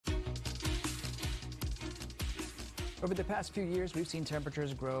Over the past few years, we've seen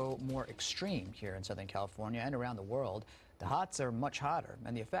temperatures grow more extreme here in Southern California and around the world. The hots are much hotter,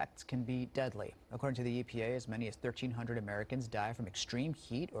 and the effects can be deadly. According to the EPA, as many as 1,300 Americans die from extreme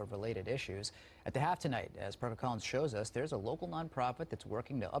heat or related issues. At the half tonight, as Parker Collins shows us, there's a local nonprofit that's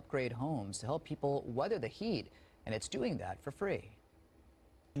working to upgrade homes to help people weather the heat, and it's doing that for free.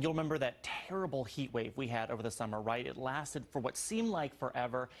 You'll remember that terrible heat wave we had over the summer, right? It lasted for what seemed like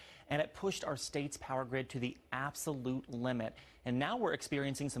forever, and it pushed our state's power grid to the absolute limit. And now we're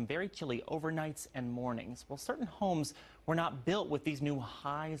experiencing some very chilly overnights and mornings. Well, certain homes were not built with these new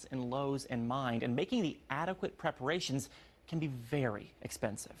highs and lows in mind, and making the adequate preparations can be very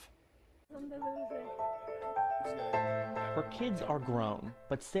expensive. Her kids are grown,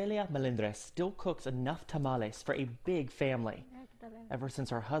 but Celia Melendres still cooks enough tamales for a big family. Ever since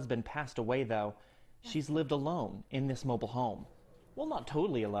her husband passed away, though, she's lived alone in this mobile home. Well, not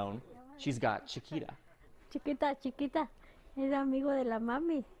totally alone. She's got Chiquita. Chiquita, es amigo de la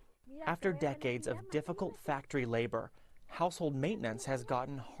mami. After decades of difficult factory labor, household maintenance has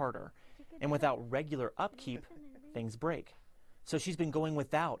gotten harder. And without regular upkeep, things break. So she's been going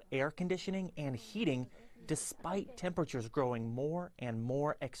without air conditioning and heating despite temperatures growing more and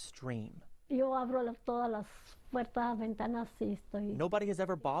more extreme. Nobody has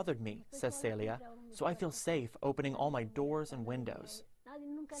ever bothered me, says Celia, so I feel safe opening all my doors and windows.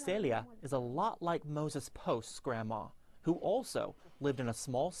 Celia is a lot like Moses Post's grandma, who also lived in a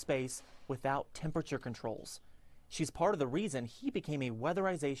small space without temperature controls. She's part of the reason he became a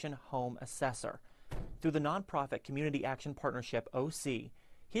weatherization home assessor. Through the nonprofit Community Action Partnership, OC,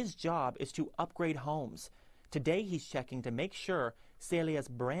 his job is to upgrade homes. Today, he's checking to make sure Celia's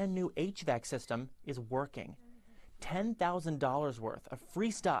brand new HVAC system is working. $10,000 worth of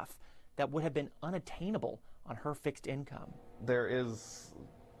free stuff that would have been unattainable on her fixed income. There is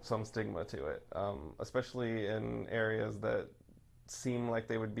some stigma to it, especially in areas that seem like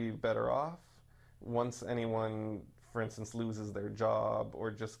they would be better off. Once anyone, for instance, loses their job or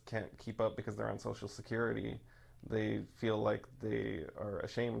just can't keep up because they're on Social Security, they feel like they are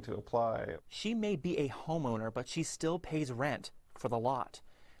ashamed to apply. She may be a homeowner, but she still pays rent for the lot,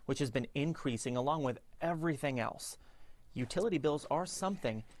 which has been increasing along with everything else. Utility bills are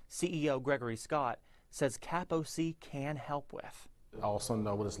something CEO Gregory Scott says capoc can help with. I also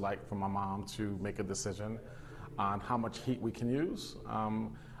know what it's like for my mom to make a decision on how much heat we can use.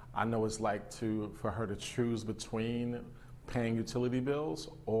 I know it's like for her to choose between paying utility bills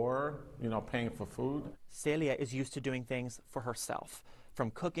or, paying for food. Celia is used to doing things for herself, from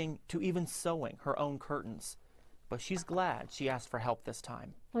cooking to even sewing her own curtains. But she's glad she asked for help this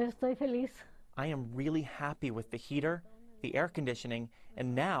time. Estoy feliz. I am really happy with the heater, the air conditioning,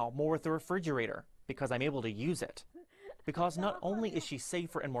 and now more with the refrigerator because I'm able to use it. Because not only is she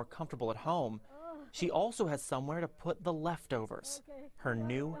safer and more comfortable at home, she also has somewhere to put the leftovers, her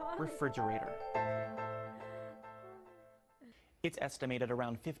new refrigerator. It's estimated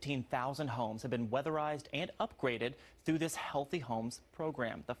around 15,000 homes have been weatherized and upgraded through this Healthy Homes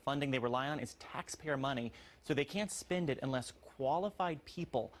program. The funding they rely on is taxpayer money, so they can't spend it unless qualified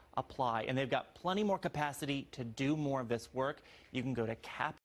people apply. And they've got plenty more capacity to do more of this work. You can go to capoc